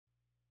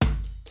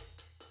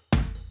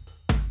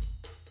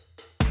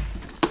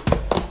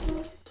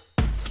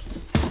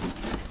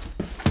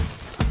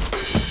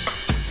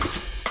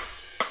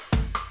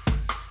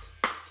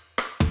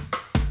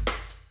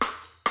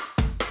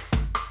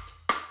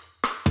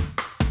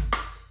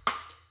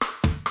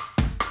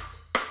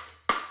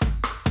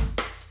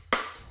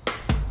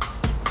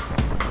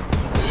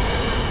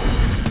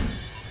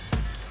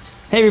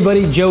Hey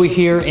everybody, Joey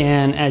here,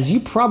 and as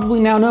you probably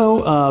now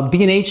know,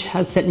 B&H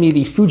has sent me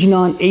the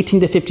Fujinon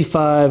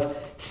 18-55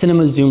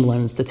 cinema zoom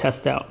lens to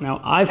test out.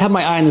 Now, I've had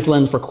my eye on this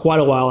lens for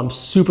quite a while. I'm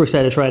super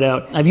excited to try it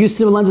out. I've used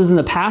cinema lenses in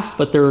the past,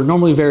 but they're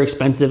normally very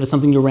expensive. It's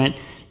something you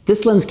rent.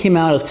 This lens came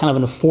out as kind of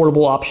an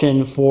affordable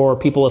option for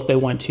people if they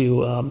want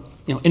to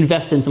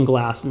invest in some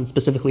glass, and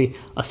specifically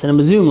a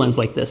cinema zoom lens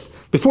like this.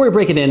 Before we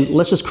break it in,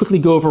 let's just quickly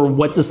go over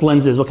what this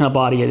lens is, what kind of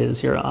body it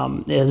is here.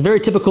 It is very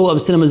typical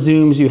of cinema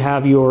zooms. You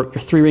have your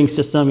three-ring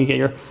system. You get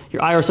your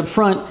iris up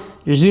front,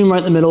 your zoom right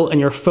in the middle, and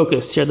your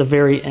focus here at the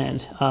very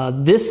end.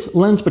 This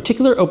lens in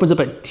particular opens up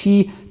at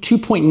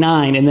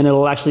T2.9, and then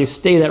it'll actually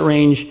stay that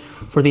range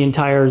for the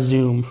entire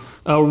zoom.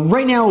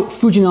 Right now,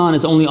 Fujinon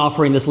is only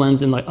offering this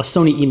lens in like a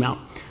Sony E-mount,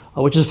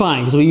 which is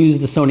fine because we use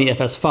the Sony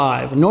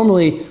FS5. And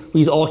normally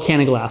we use all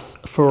Canon glass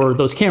for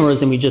those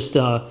cameras, and we just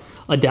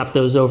adapt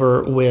those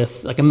over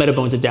with like a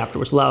Metabones adapter,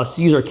 which allows us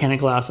to use our Canon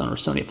glass on our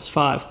Sony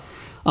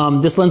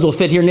FS5. This lens will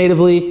fit here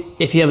natively.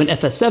 If you have an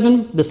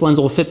FS7, this lens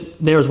will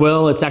fit there as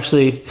well. It's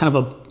actually kind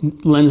of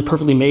a lens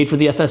perfectly made for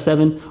the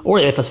FS7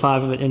 or the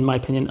FS5 in my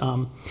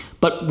opinion.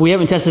 But we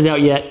haven't tested it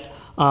out yet.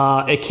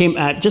 It came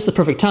at just the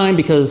perfect time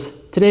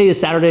because today is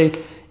Saturday,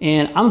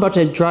 and I'm about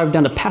to drive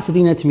down to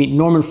Pasadena to meet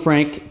Norman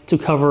Frank to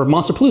cover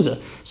Monsterpalooza.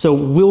 So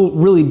we'll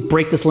really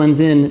break this lens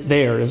in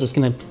there. It's just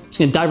gonna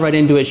dive right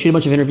into it, shoot a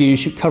bunch of interviews,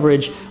 shoot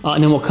coverage,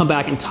 and then we'll come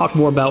back and talk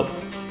more about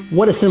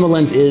what a cinema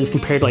lens is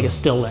compared to like a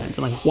still lens,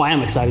 and like why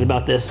I'm excited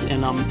about this,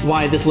 and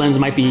why this lens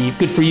might be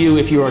good for you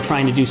if you are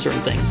trying to do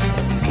certain things.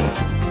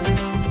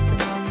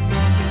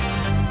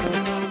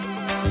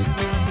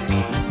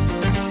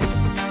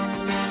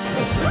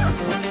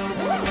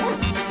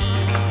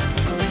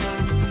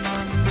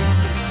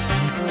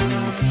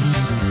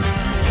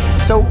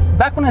 So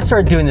back when I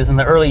started doing this in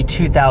the early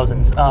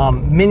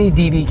 2000s, mini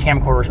DV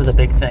camcorders were the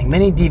big thing.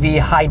 Mini DV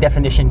high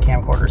definition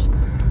camcorders.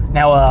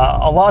 Now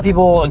a lot of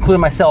people, including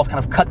myself, kind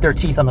of cut their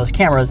teeth on those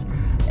cameras,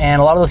 and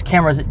a lot of those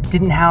cameras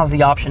didn't have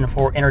the option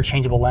for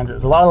interchangeable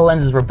lenses. A lot of the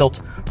lenses were built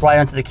right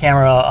onto the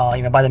camera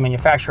by the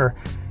manufacturer,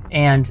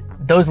 and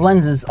those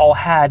lenses all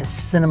had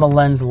cinema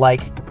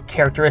lens-like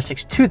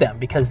characteristics to them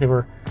because they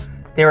were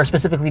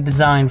specifically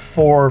designed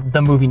for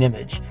the moving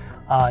image.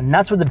 And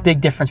that's where the big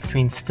difference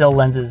between still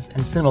lenses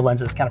and cinema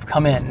lenses kind of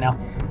come in. Now,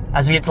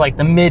 as we get to like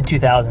the mid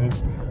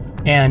 2000s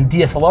and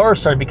DSLR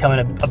started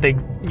becoming a big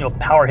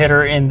power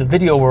hitter in the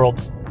video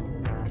world,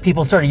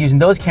 people started using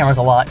those cameras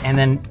a lot and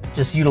then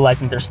just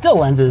utilizing their still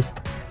lenses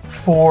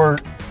for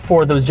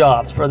those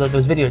jobs, for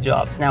those video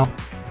jobs. Now,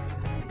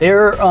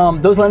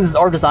 those lenses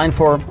are designed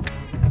for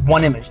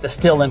one image, the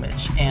still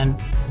image, and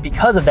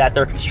because of that,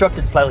 they're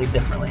constructed slightly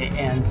differently,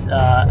 and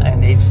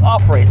they just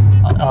operate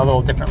a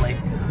little differently.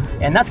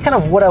 And that's kind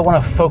of what I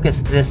want to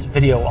focus this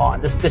video on.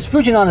 This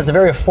Fujinon is a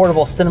very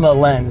affordable cinema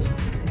lens,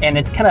 and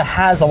it kind of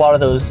has a lot of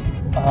those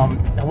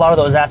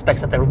aspects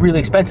that the really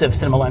expensive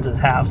cinema lenses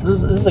have. So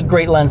this is a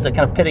great lens that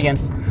kind of pit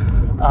against,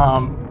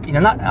 I'm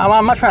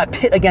not trying to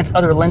pit against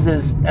other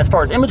lenses as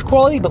far as image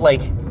quality, but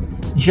like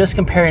just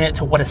comparing it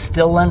to what a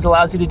still lens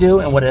allows you to do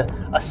and what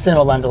a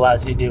cinema lens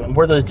allows you to do, and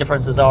where those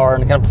differences are,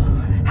 and kind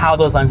of how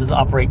those lenses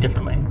operate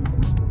differently.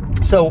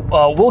 So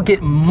we'll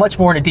get much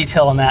more into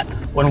detail on that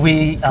when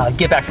we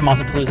get back from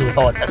Monsterpalooza with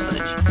all the test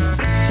footage.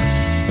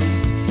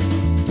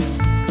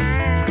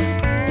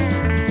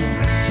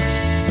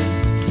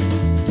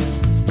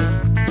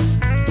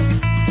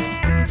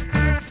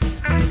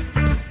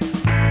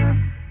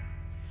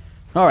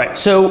 All right,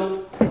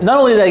 so not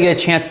only did I get a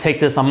chance to take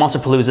this on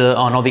Monsterpalooza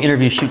on all the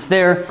interview shoots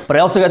there, but I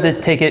also got to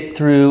take it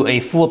through a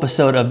full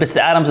episode of Bits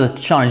to Atoms with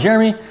Sean and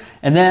Jeremy,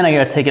 and then I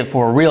got to take it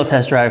for a real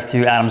test drive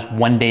through Adam's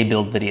one-day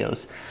build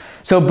videos.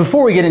 So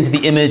before we get into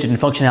the image and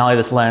functionality of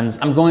this lens,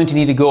 I'm going to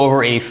need to go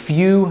over a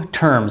few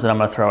terms that I'm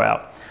going to throw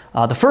out.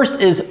 The first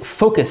is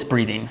focus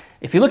breathing.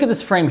 If you look at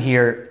this frame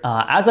here,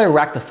 as I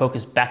rack the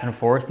focus back and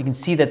forth, you can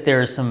see that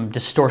there's some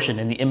distortion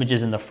in the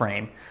images in the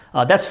frame.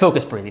 That's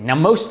focus breathing. Now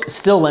most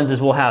still lenses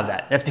will have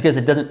that. That's because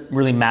it doesn't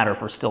really matter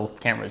for still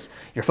cameras.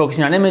 You're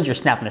focusing on an image, you're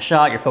snapping a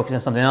shot, you're focusing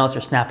on something else,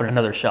 you're snapping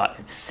another shot.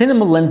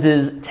 Cinema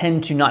lenses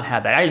tend to not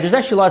have that. There's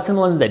actually a lot of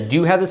cinema lenses that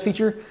do have this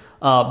feature,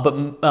 but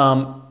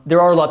there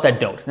are a lot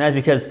that don't. And that's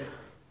because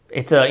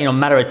it's a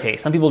matter of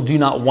taste. Some people do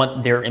not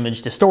want their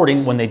image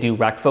distorting when they do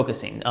rack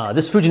focusing.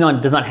 This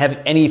Fujinon does not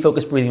have any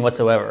focus breathing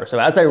whatsoever. So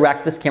as I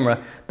rack this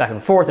camera back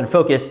and forth and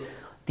focus,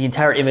 the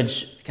entire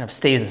image kind of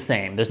stays the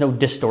same. There's no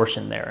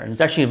distortion there. And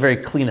it's actually a very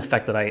clean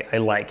effect that I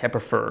like, I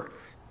prefer.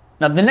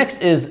 Now the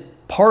next is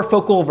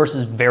parafocal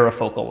versus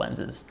varifocal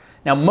lenses.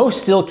 Now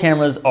most still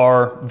cameras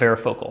are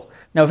varifocal.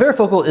 Now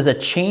varifocal is a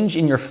change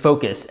in your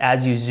focus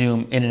as you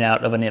zoom in and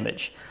out of an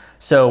image.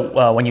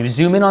 So when you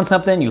zoom in on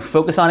something, you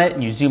focus on it,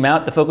 and you zoom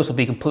out, the focus will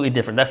be completely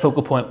different. That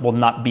focal point will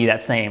not be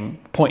that same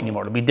point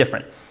anymore. It'll be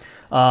different.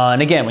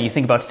 And again, when you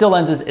think about still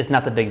lenses, it's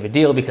not that big of a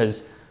deal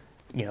because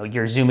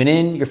you're zooming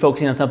in, you're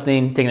focusing on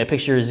something, taking a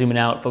picture, zooming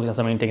out, focusing on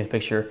something, taking a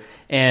picture.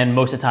 And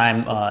most of the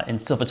time in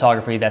still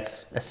photography,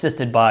 that's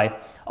assisted by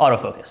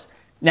autofocus.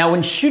 Now,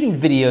 when shooting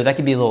video, that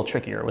can be a little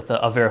trickier with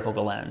a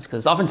varifocal lens,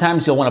 because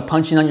oftentimes you'll want to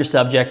punch in on your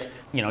subject,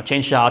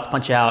 change shots,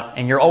 punch out,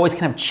 and you're always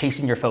kind of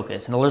chasing your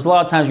focus. And there's a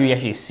lot of times where you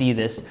actually see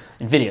this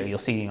in video. You'll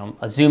see,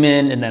 a zoom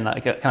in and then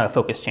like a kind of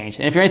focus change.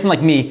 And if you're anything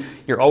like me,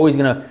 you're always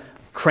going to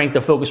crank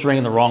the focus ring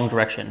in the wrong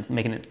direction,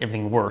 making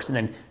everything worse, and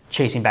then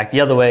chasing back the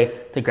other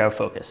way to grab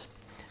focus.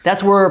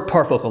 That's where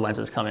parfocal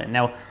lenses come in.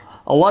 Now,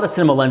 a lot of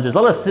cinema lenses,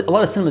 a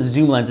lot of cinema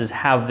zoom lenses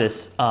have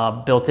this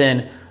built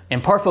in,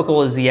 and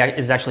parfocal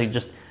is actually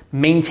just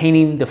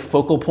maintaining the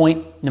focal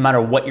point no matter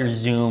what your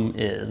zoom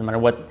is, no matter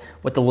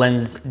what the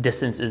lens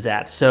distance is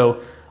at.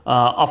 So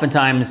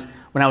oftentimes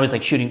when I was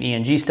like shooting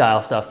ENG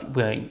style stuff,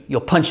 you'll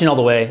punch in all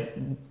the way,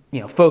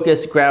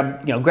 focus,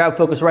 grab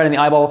focus right in the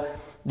eyeball,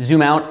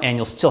 zoom out, and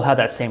you'll still have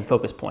that same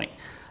focus point.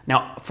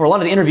 Now, for a lot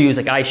of the interviews,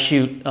 like I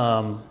shoot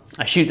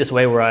this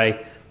way where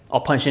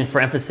I'll punch in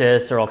for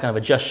emphasis, or I'll kind of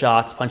adjust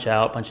shots, punch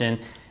out, punch in,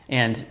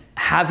 and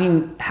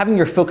having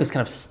your focus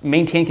kind of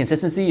maintain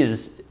consistency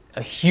is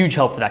a huge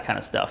help for that kind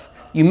of stuff.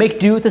 You make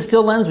do with the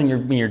still lens when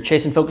you're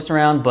chasing focus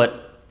around,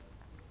 but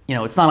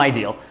it's not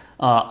ideal.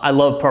 I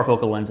love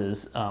parfocal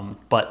lenses,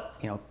 but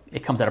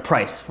it comes at a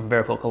price from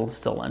varifocal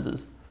still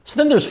lenses. So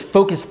then there's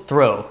focus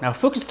throw. Now,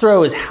 focus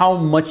throw is how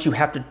much you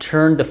have to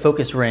turn the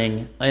focus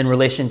ring in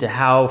relation to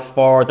how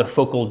far the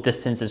focal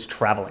distance is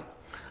traveling,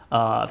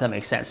 if that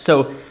makes sense.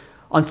 So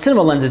on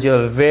cinema lenses, you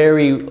have a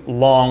very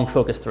long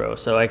focus throw.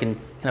 So I can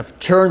kind of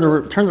turn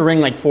the ring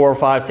like 4 or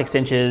 5, 6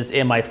 inches,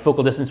 and my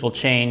focal distance will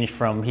change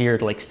from here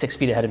to like 6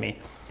 feet ahead of me.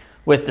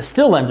 With the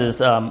still lenses,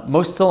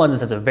 most still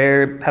lenses have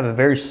a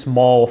very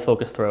small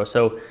focus throw.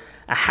 So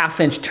a ½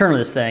 inch turn of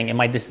this thing, and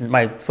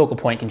my focal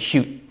point can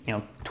shoot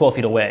 12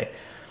 feet away.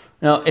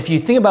 Now, if you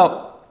think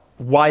about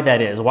why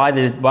that is, why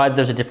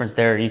there's a difference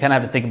there, you kind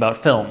of have to think about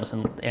films,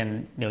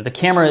 and the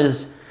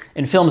cameras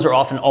and films are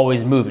often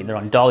always moving. They're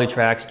on dolly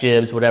tracks,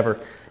 jibs,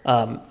 whatever.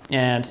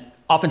 And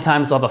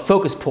oftentimes they'll have a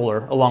focus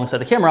puller alongside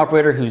the camera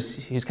operator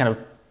who's kind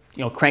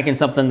of cranking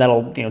something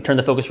that'll turn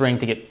the focus ring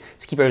to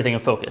keep everything in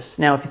focus.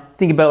 Now, if you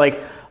think about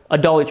like a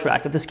dolly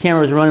track, if this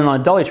camera is running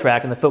on a dolly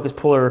track and the focus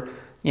puller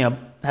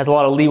has a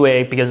lot of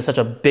leeway because it's such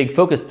a big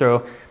focus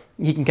throw,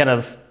 he can kind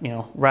of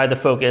ride the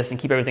focus and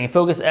keep everything in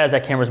focus as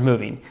that camera's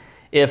moving.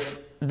 If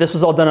this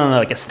was all done on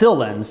like a still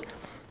lens,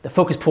 the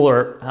focus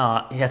puller,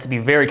 he has to be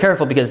very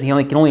careful because he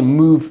can only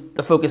move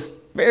the focus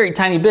very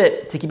tiny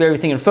bit to keep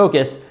everything in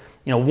focus.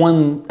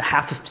 One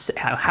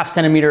half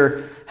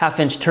centimeter, ½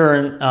 inch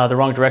turn the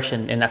wrong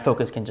direction, and that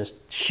focus can just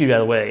shoot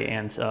out of the way,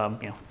 and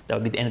that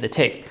would be the end of the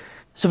take.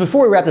 So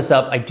before we wrap this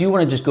up, I do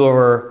want to just go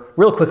over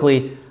real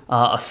quickly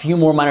a few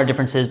more minor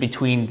differences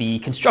between the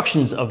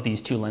constructions of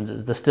these two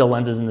lenses, the still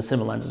lenses and the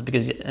cinema lenses,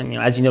 because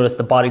as you notice,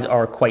 the bodies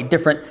are quite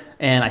different,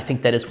 and I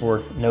think that is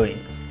worth noting.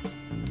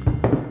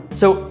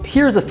 So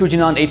here's the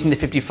Fujinon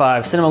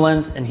 18-55 cinema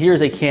lens, and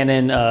here's a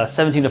Canon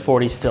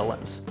 17-40 still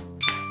lens.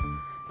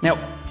 Now,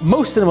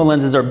 most cinema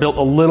lenses are built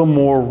a little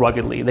more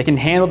ruggedly. They can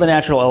handle the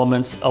natural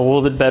elements a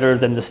little bit better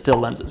than the still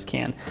lenses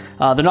can.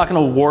 They're not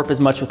going to warp as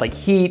much with like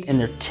heat, and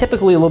they're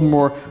typically a little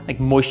more like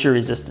moisture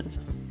resistant.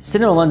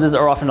 Cinema lenses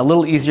are often a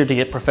little easier to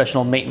get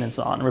professional maintenance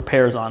on,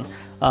 repairs on.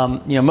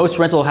 Most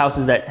rental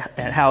houses that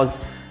house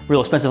real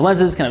expensive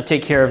lenses kind of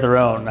take care of their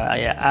own.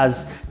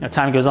 As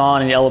time goes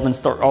on and the elements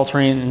start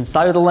altering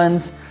inside of the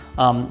lens,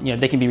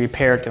 they can be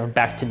repaired kind of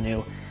back to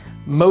new.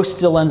 Most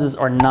still lenses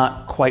are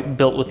not quite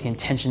built with the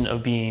intention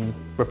of being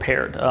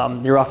repaired.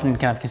 They're often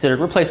kind of considered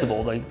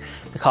replaceable. Like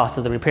the cost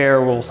of the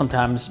repair will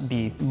sometimes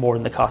be more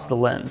than the cost of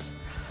the lens.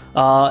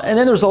 And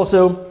then there's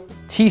also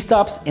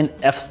T-stops and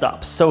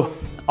f-stops. So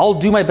I'll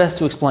do my best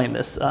to explain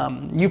this.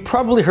 You've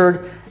probably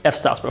heard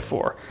f-stops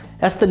before.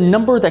 That's the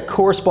number that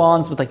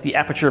corresponds with like the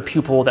aperture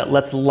pupil that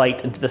lets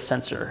light into the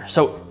sensor.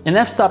 So an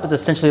f-stop is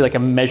essentially like a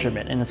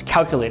measurement, and it's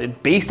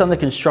calculated based on the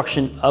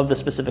construction of the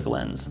specific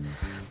lens,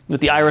 with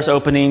the iris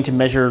opening to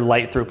measure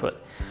light throughput.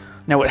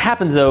 Now what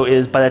happens though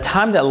is by the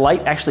time that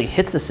light actually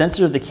hits the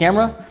sensor of the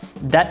camera,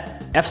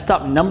 that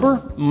f-stop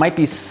number might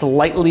be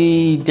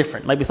slightly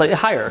different, might be slightly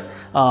higher,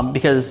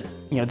 because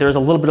there's a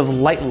little bit of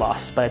light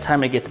loss by the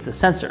time it gets to the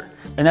sensor.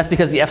 And that's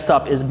because the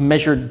f-stop is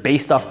measured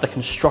based off the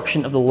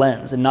construction of the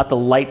lens and not the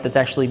light that's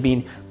actually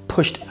being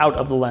pushed out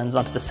of the lens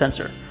onto the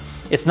sensor.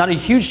 It's not a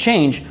huge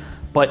change,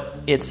 but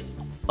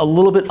it's a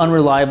little bit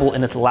unreliable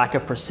in its lack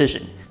of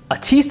precision. A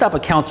T-stop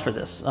accounts for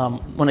this.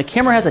 When a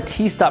camera has a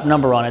T-stop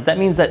number on it, that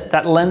means that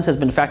that lens has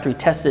been factory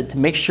tested to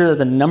make sure that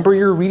the number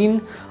you're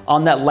reading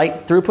on that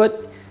light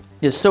throughput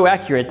is so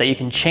accurate that you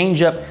can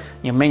change up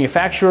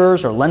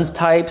manufacturers or lens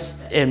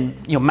types and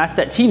match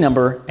that T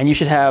number, and you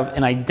should have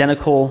an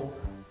identical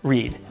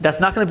read.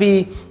 That's not going to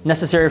be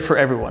necessary for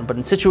everyone, but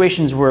in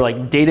situations where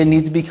like data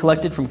needs to be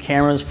collected from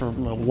cameras for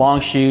long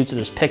shoots, or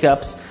there's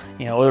pickups,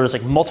 or there's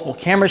like multiple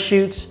camera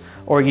shoots,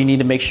 or you need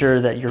to make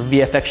sure that your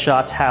VFX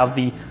shots have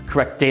the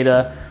correct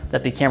data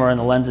that the camera and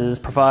the lenses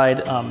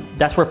provide,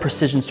 that's where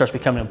precision starts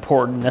becoming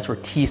important, and that's where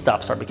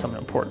T-stops start becoming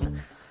important.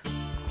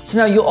 So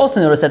now you'll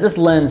also notice that this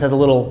lens has a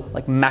little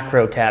like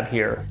macro tab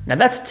here. Now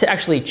that's to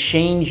actually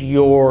change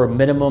your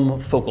minimum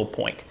focal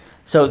point.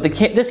 So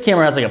this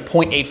camera has like a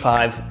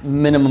 0.85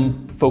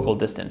 minimum focal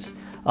distance.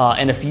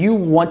 And if you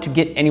want to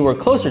get anywhere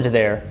closer to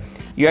there,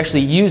 you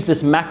actually use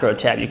this macro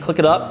tab. You click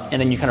it up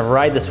and then you kind of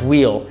ride this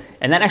wheel,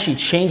 and that actually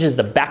changes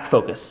the back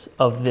focus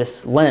of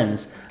this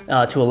lens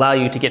to allow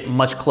you to get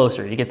much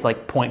closer. You get to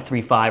like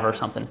 0.35 or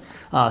something.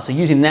 So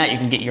using that, you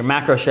can get your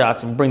macro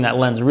shots and bring that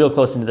lens real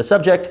close into the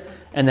subject.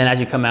 And then as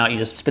you come out, you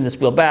just spin this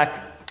wheel back,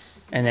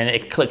 and then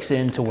it clicks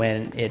into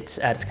when it's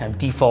at its kind of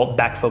default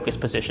back focus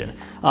position.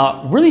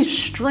 Really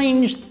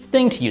strange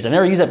thing to use. I've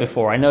never used that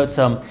before. I know it's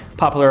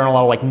popular in a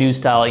lot of like news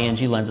style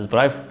ENG lenses, but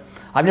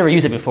I've never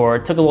used it before.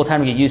 It took a little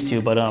time to get used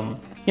to, but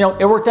you know,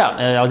 it worked out.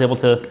 And I was able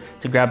to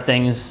grab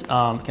things,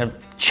 kind of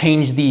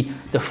change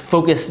the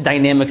focus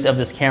dynamics of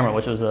this camera,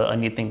 which was a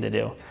neat thing to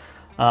do.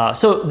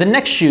 So the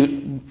next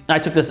shoot, I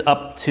took this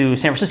up to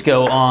San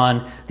Francisco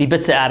on the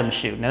Bits to Atoms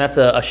shoot. Now that's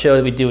a show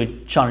that we do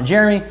with Sean and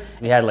Jeremy.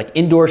 We had like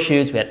indoor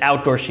shoots, we had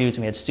outdoor shoots,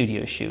 and we had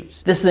studio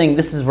shoots. This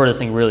is where this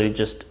thing really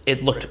just,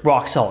 it looked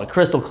rock solid,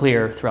 crystal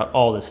clear throughout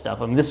all this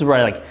stuff. I mean, this is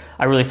where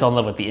I really fell in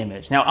love with the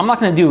image. Now I'm not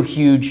gonna do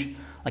huge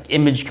like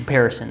image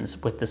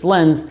comparisons with this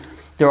lens.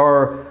 There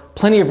are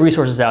plenty of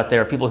resources out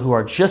there, people who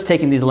are just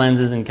taking these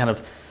lenses and kind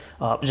of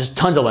just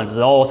tons of lenses,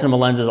 all cinema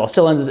lenses, all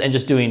still lenses, and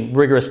just doing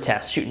rigorous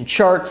tests, shooting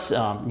charts, you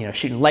know,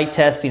 shooting light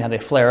tests, seeing how they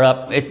flare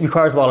up. It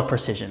requires a lot of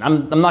precision.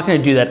 I'm not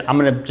going to do that. I'm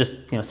going to just,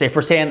 you know, say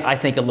firsthand, I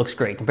think it looks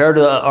great. Compared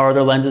to our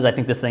other lenses, I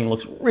think this thing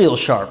looks real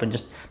sharp, and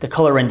just the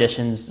color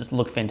renditions just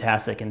look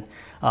fantastic, and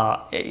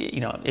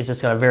you know, it's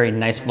just got a very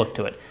nice look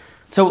to it.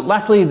 So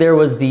lastly, there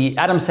was the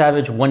Adam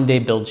Savage one-day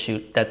build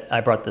shoot that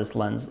I brought this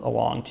lens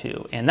along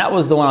to, and that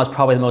was the one I was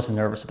probably the most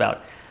nervous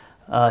about.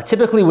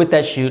 Typically with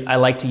that shoot, I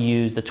like to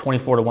use the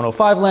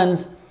 24-105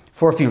 lens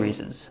for a few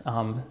reasons.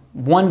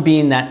 One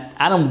being that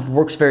Adam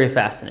works very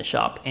fast in his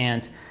shop,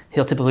 and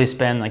he'll typically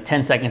spend like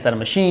 10 seconds at a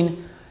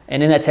machine,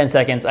 and in that 10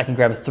 seconds, I can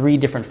grab 3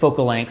 different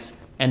focal lengths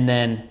and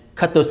then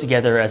cut those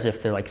together as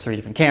if they're like 3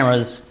 different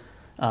cameras,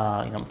 you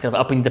know, kind of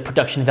upping the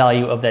production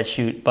value of that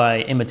shoot by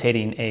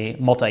imitating a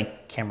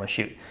multi-camera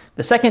shoot.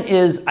 The second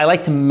is I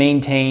like to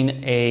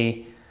maintain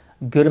a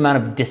good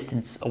amount of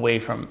distance away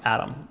from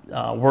Adam.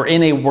 We're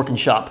in a working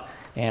shop,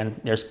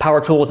 and there's power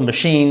tools and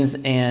machines,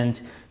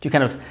 and to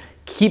kind of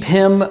keep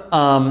him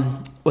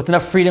with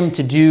enough freedom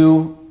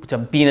to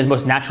be in his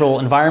most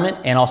natural environment,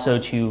 and also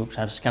to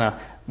just kind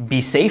of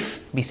be safe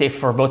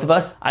for both of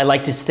us, I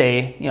like to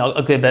stay, you know,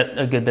 a good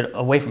bit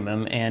away from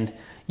him. And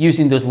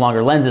using those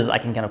longer lenses, I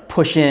can kind of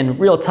push in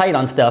real tight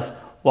on stuff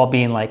while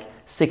being like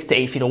 6 to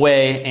 8 feet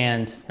away,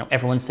 and you know,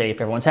 everyone's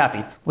safe, everyone's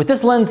happy. With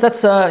this lens,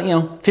 that's you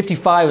know,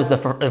 55 is the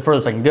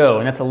furthest I can go,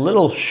 and that's a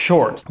little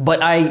short,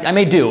 but I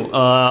may do.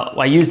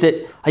 I used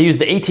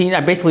the 18.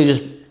 I basically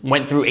just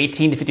went through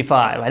 18 to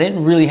 55. I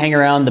didn't really hang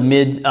around the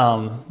mid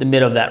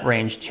of that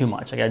range too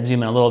much. I got to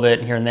zoom in a little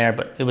bit here and there,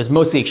 but it was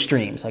mostly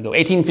extremes. I go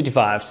 18 to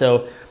 55.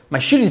 So my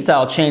shooting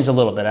style changed a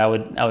little bit. I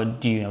would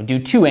do, you know, do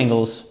 2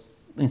 angles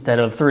instead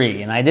of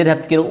 3, and I did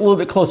have to get a little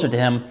bit closer to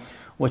him,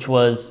 which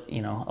was,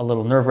 you know, a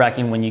little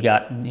nerve-wracking when you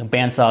got, you know,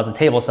 band saws and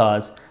table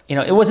saws. You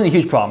know, it wasn't a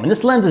huge problem. And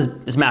this lens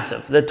is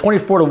massive. The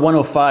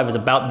 24-105 is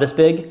about this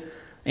big,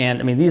 and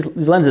I mean,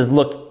 these lenses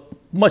look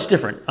much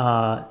different.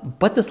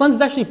 But this lens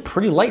is actually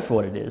pretty light for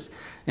what it is.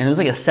 And it was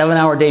like a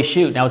 7-hour day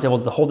shoot, and I was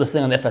able to hold this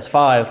thing on the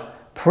FS5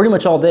 pretty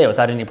much all day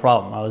without any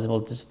problem. I was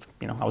able to just,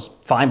 you know, I was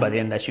fine by the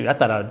end of that shoot. I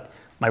thought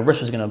my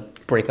wrist was gonna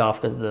break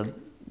off because of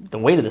the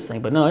weight of this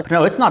thing, but no,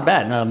 it's not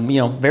bad.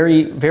 You know,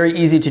 very, very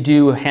easy to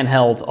do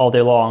handheld all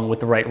day long with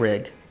the right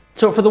rig.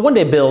 So for the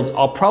one-day builds,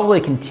 I'll probably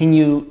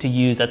continue to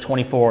use that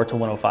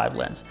 24-105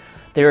 lens.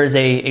 There is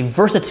a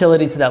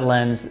versatility to that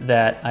lens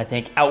that I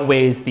think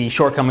outweighs the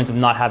shortcomings of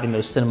not having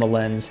those cinema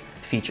lens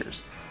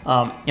features.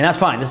 And that's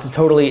fine. This is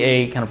totally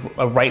a kind of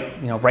a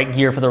right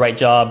gear for the right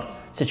job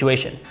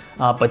situation.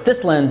 But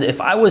this lens, if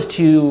I was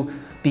to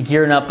be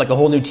gearing up like a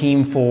whole new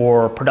team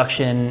for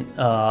production,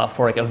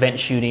 for like event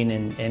shooting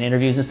and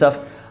interviews and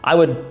stuff, I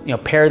would, you know,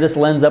 pair this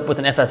lens up with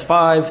an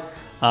FS5,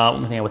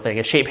 you know, with like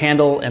a shape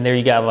handle, and there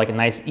you got like a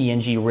nice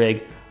ENG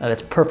rig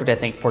that's perfect, I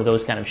think, for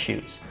those kind of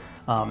shoots.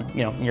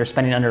 You know, you're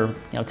spending under,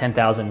 you know,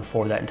 10,000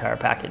 for that entire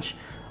package.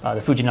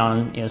 The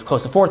Fujinon, you know, is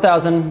close to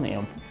 4,000, you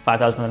know,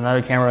 5,000 with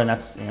another camera, and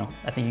that's, you know,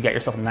 I think you got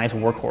yourself a nice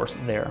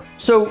workhorse there.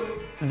 So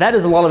that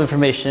is a lot of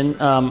information.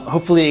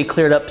 Hopefully it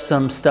cleared up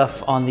some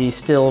stuff on the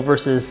still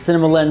versus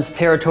cinema lens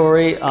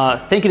territory.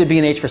 Thank you to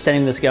B&H for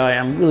sending this guy.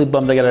 I'm really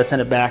bummed I gotta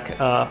send it back.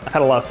 I've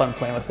had a lot of fun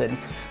playing with it.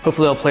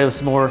 Hopefully I'll play with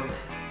some more,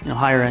 you know,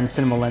 higher end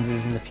cinema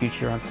lenses in the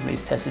future on some of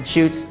these tested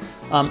shoots.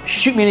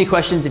 Shoot me any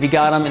questions if you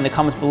got them in the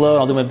comments below.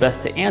 I'll do my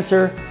best to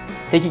answer.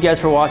 Thank you guys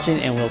for watching,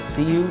 and we'll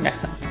see you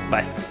next time.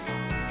 Bye.